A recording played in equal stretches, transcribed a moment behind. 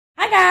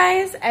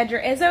guys,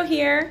 Edra Izzo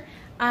here.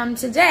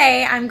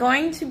 Today I'm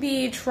going to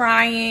be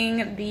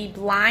trying the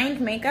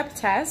blind makeup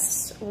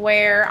test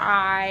where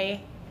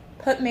I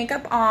put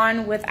makeup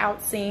on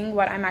without seeing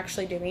what I'm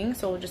actually doing.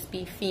 So we'll just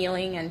be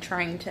feeling and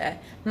trying to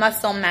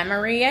muscle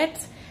memory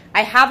it.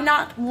 I have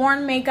not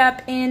worn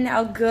makeup in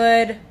a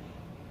good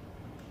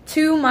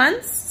 2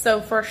 months, so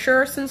for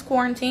sure since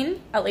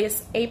quarantine, at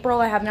least April,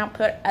 I have not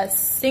put a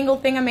single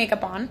thing of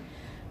makeup on.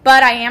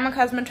 But I am a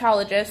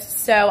cosmetologist,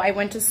 so I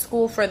went to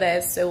school for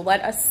this, so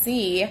let's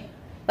see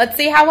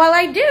how well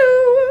I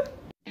do.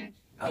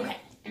 Okay,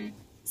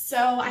 so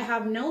I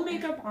have no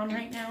makeup on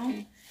right now,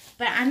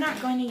 but I'm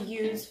not going to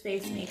use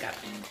face makeup.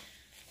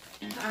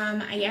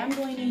 I am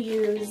going to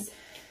use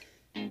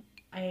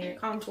a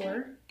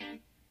contour.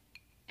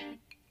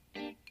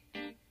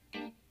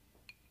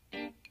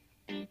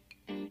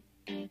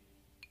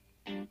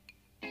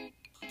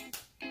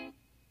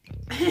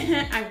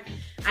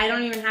 I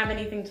don't even have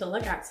anything to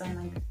look at, so I'm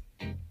like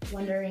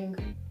wondering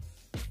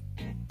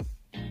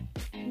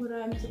what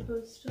I'm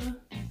supposed to.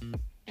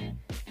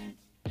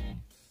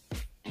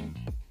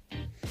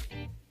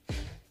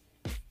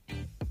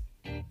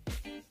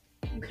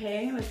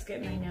 Okay, let's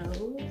get my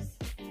nose.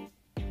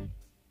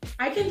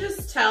 I can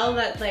just tell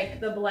that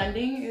like the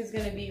blending is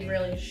gonna be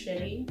really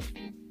shitty,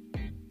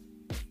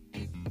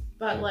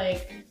 but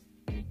like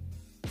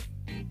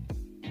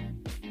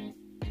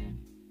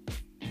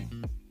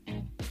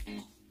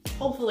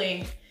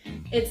hopefully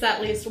it's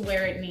at least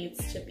where it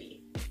needs to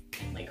be.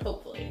 Like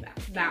hopefully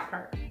that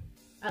part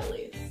at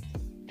least.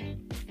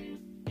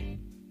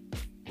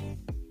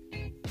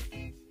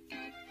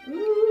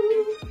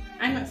 Ooh,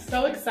 I'm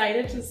so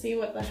excited to see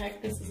what the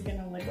heck this is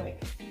gonna look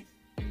like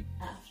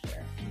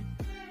after.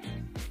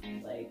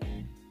 Like,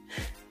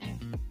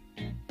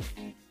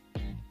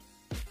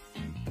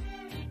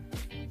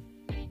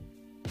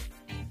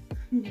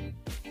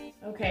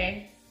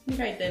 okay, I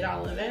think I did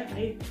all of it.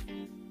 I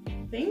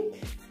think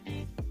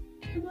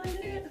I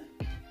blended it.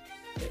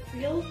 It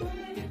feels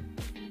blended.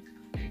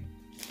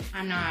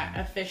 I'm not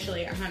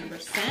officially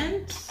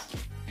 100%.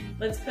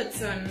 Let's put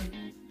some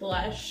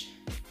blush.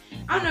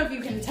 I don't know if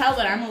you can tell,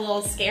 but I'm a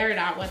little scared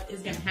at what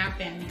is gonna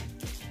happen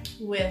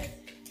with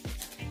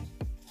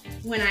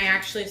when I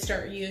actually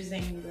start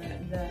using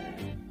the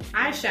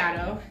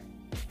eyeshadow.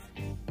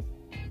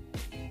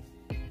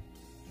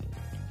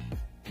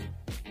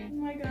 Oh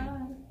my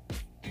god.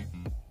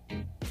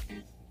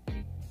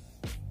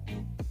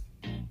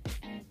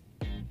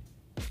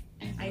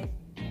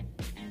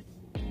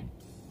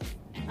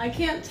 I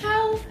can't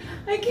tell.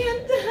 I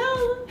can't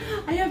tell.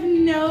 I have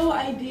no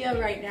idea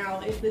right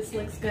now if this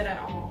looks good at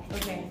all.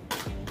 Okay.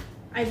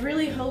 I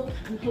really hope,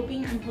 I'm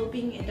hoping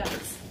it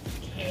does.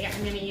 Okay,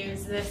 I'm gonna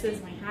use this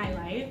as my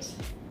highlight.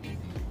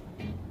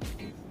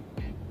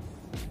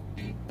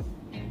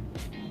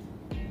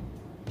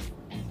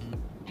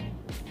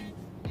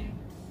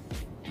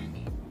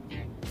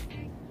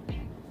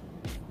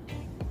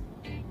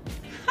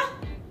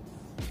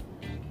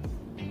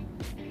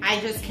 I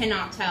just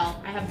cannot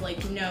tell. I have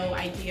like no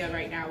idea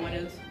right now what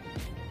is.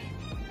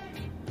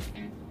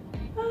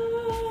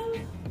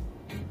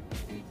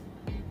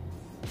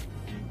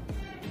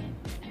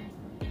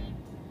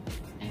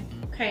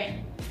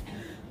 Okay.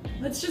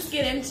 Let's just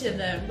get into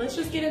the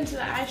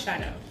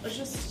eyeshadow. Let's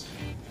just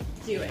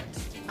do it.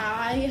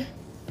 I'm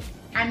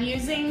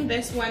using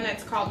this one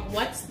that's called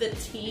What's the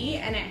Tea,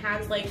 and it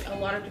has like a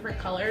lot of different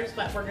colors,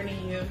 but we're gonna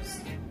use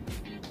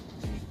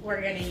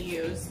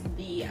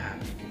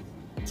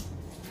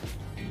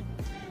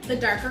the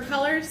darker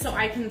colors so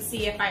I can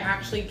see if I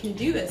actually can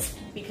do this,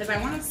 because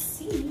I want to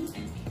see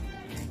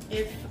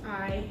if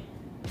I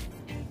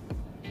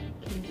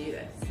can do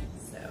this.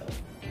 So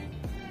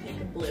take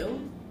a blue.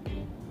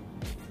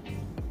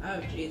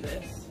 Oh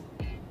Jesus.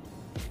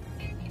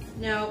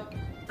 No,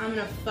 I'm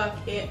gonna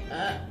fuck it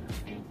up.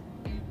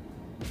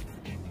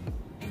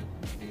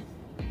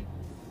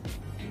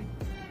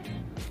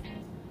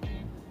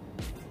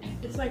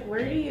 It's like,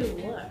 where do you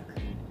look?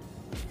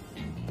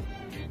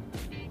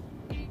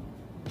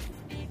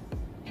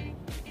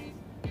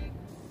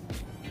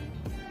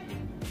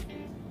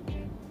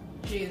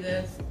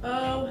 Jesus.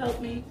 Oh, help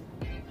me.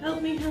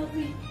 Help me, help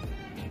me.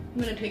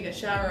 I'm gonna take a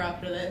shower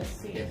after this,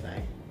 see if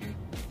I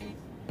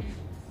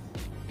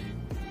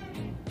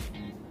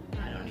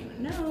don't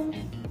even know.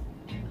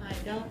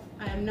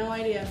 I have no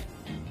idea.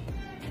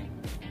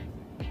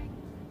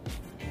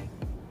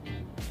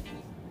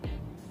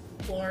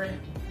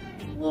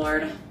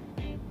 Lord.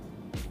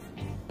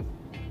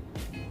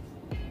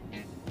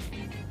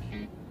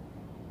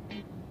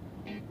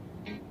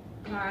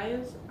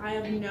 Guys, I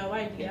have no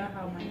idea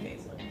how my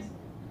face looks.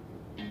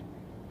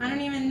 I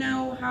don't even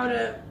know how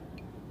to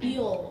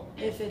feel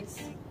if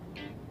it's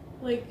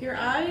like your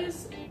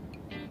eyes,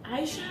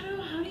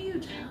 eyeshadow, how do you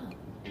tell?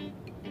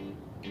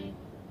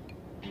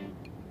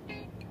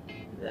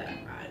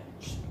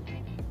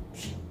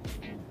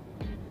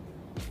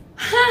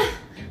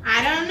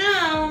 I don't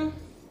know.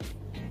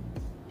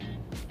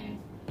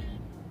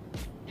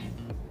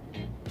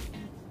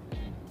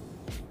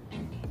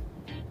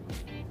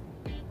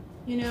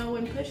 You know,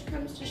 when push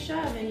comes to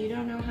shove and you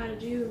don't know how to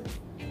do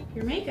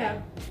your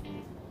makeup,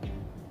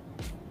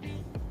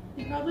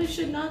 you probably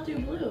should not do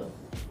blue.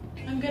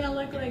 I'm gonna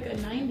look like a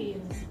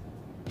 90s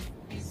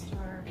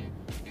star.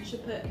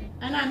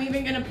 And I'm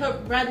even gonna put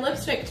red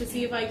lipstick to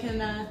see if I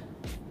can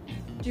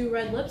do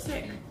red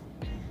lipstick.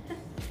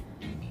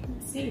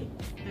 Let's see.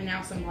 And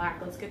now some black.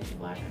 Let's get some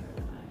black under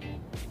the eye.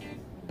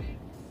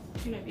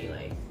 I'm gonna be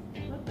like,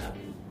 what the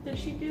did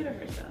she do to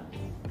herself?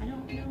 I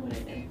don't know what I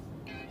did.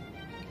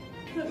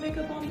 Put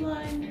makeup on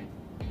blind.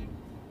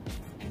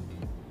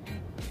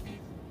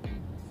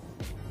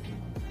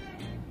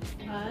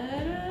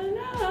 I don't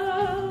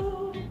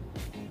know.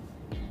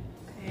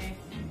 Okay.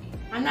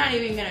 I'm not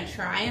even gonna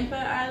try and put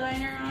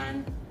eyeliner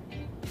on.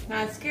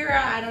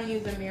 Mascara, I don't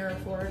use a mirror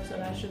for, so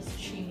that's just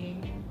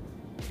cheating.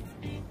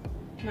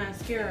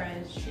 Mascara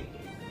is cheating.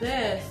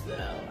 This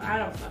though,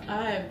 I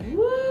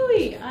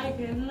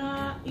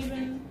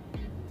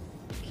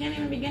can't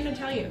even begin to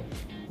tell you.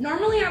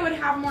 Normally I would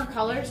have more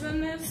colors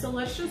than this, so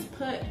let's just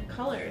put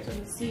colors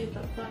and see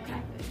what the fuck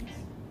happens.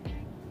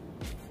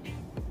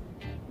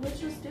 Let's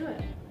just do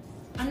it.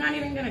 I'm not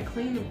even gonna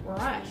clean the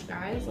brush,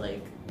 guys.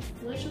 Like,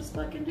 let's just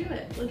fucking do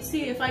it. Let's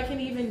see if I can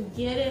even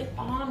get it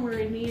on where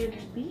it needed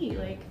to be.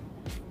 Like,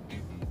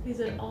 is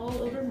it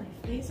all over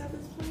my face at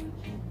this point?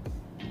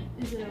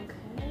 Is it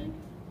okay?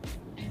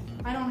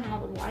 I don't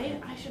have a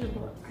white. I should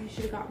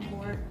have got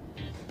more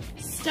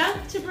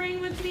stuff to bring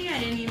with me. I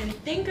didn't even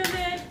think of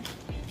it.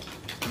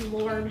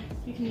 Lord,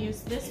 you can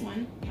use this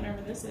one,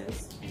 whatever this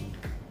is.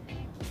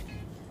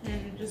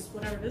 And just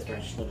whatever this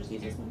brush, we'll just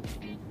use this one.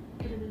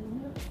 Put it in the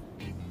middle.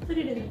 Put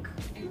it in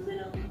the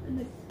middle, in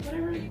the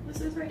whatever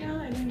this is right now,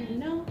 I don't even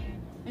know.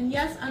 And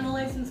yes, I'm a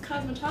licensed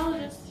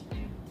cosmetologist.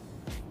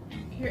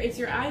 Here, it's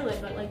your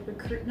eyelid, but like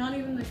not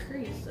even the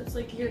crease. It's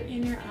like your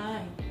inner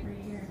eye right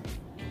here.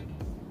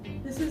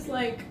 This is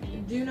like,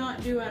 do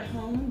not do at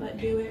home, but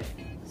do it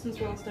since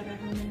we're all stuck at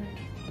home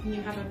and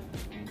you have a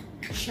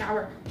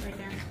shower right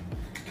there.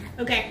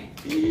 Okay.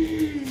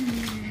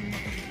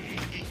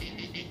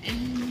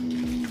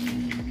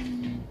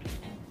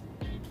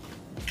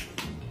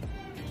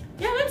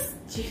 Yeah, let's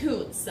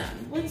do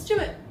some. Let's do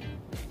it.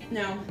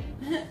 No.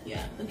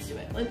 Yeah, let's do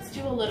it. Let's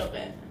do a little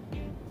bit.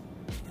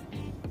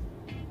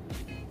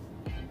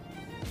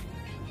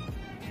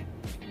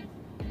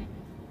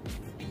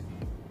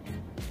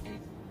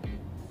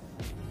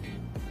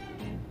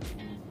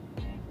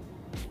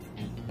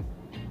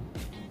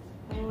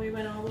 Oh, we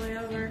went all the way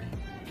over.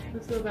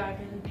 Let's go back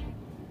in.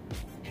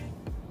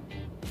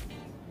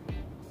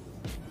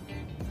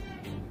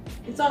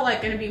 It's all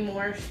like gonna be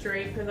more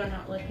straight because I'm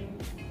not looking.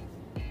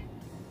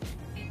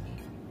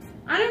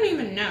 I don't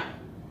even know.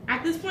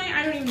 At this point,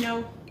 I don't even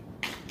know.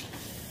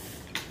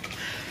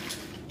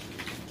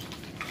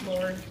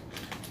 Lord.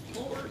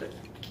 Lord.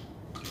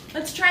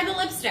 Let's try the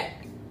lipstick.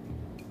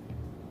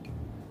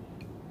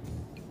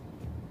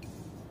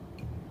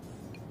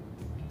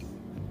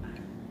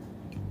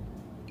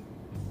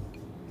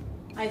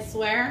 I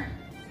swear,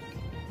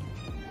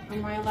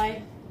 on my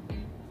life,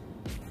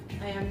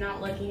 I am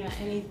not looking at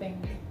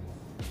anything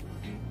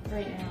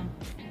right now.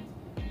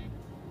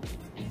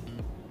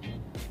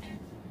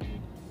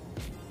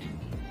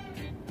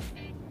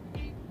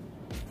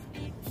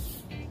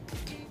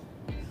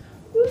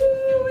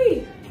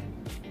 Woo-wee.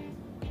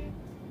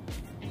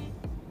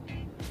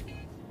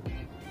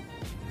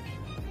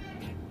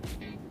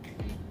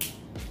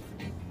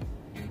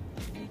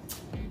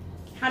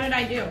 How did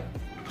I do?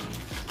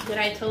 Did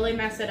I totally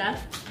mess it up?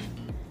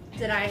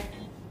 Did I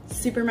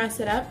super mess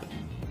it up?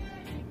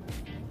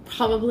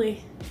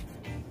 Probably.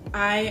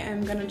 I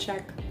am gonna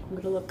check. I'm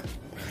gonna look now.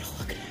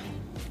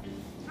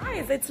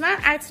 Guys, it's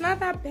not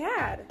that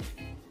bad.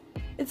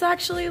 It's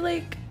actually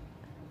like,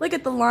 look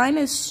at the line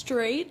is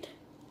straight.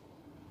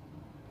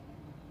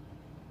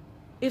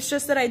 It's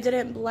just that I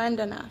didn't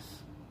blend enough.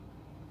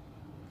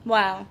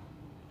 Wow.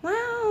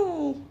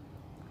 Wow.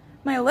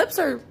 My lips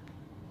are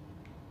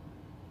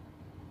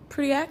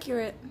pretty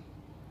accurate.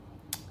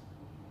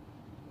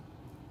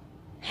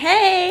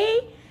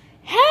 Hey,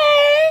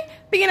 hey,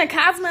 being a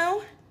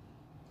Cosmo.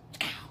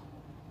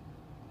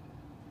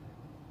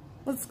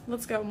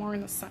 Let's go more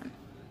in the sun.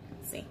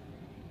 Let's see.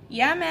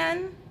 Yeah,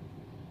 man.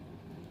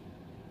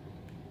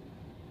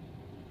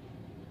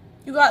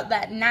 You got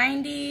that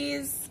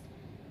 90s.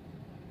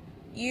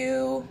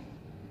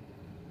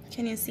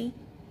 Can you see?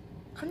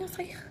 Can you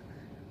see?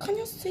 Can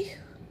you see?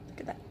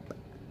 Look at that.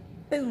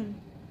 Boom.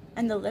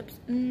 And the lips.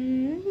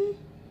 Mm-hmm.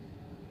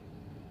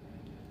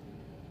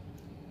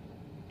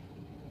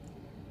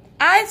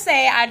 I'd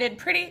say I did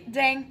pretty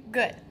dang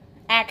good.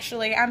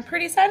 Actually, I'm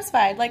pretty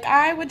satisfied. Like,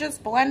 I would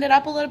just blend it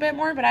up a little bit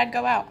more, but I'd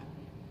go out.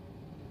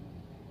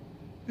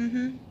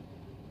 Mm-hmm.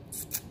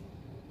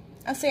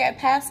 I'll say I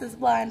passed this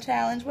blind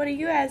challenge. What do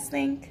you guys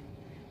think?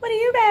 What do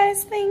you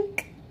guys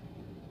think?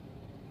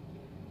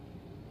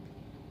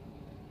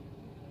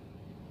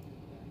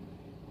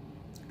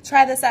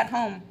 Try this at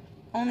home.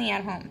 Only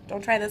at home.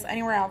 Don't try this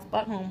anywhere else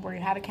but home where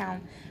you have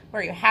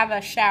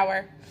a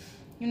shower.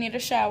 You need a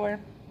shower.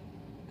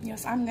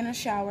 Yes, I'm gonna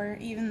shower,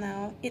 even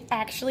though it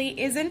actually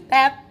isn't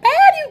that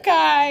bad, you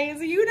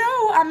guys. You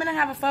know I'm gonna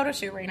have a photo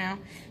shoot right now.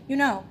 You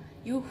know.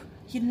 You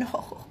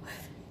know.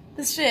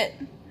 This shit.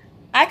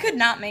 I could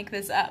not make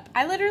this up.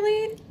 I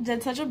literally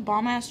did such a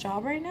bomb-ass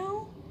job right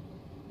now.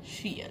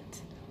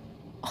 Shit.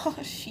 Oh,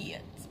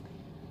 shit.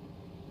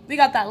 We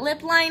got that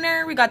lip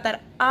liner. We got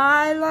that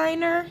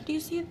eyeliner. Do you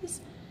see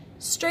this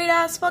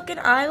straight-ass fucking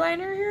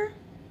eyeliner here?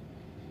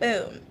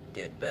 Boom.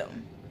 Dude,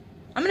 boom.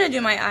 I'm gonna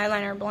do my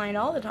eyeliner blind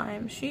all the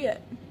time.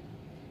 Shit.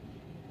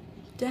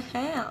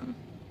 Damn.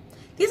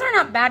 These are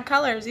not bad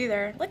colors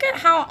either. Look at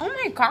how, oh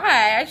my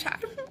gosh.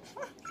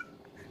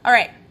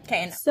 Alright,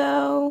 okay.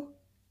 So,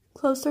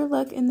 closer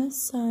look in the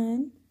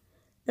sun.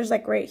 There's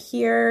like right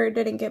here,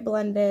 didn't get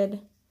blended.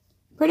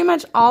 Pretty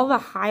much all the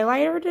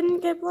highlighter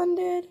didn't get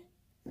blended.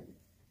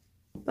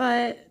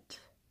 But,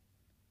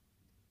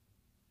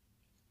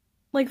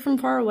 like from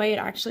far away, it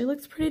actually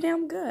looks pretty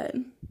damn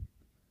good.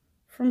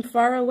 From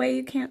far away,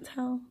 you can't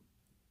tell.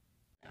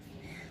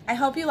 I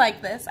hope you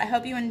like this. I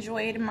hope you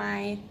enjoyed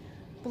my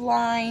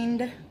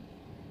blind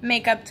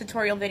makeup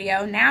tutorial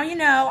video. Now you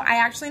know, I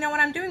actually know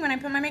what I'm doing when I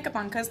put my makeup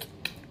on, because,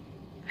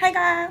 hey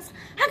guys,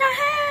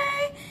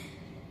 hey!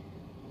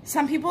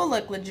 Some people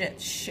look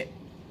legit shit.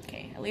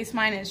 Okay, at least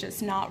mine is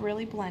just not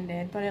really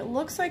blended, but it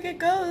looks like it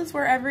goes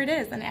wherever it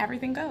is, and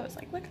everything goes.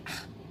 Like, look.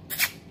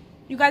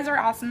 You guys are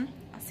awesome.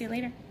 I'll see you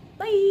later.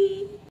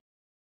 Bye!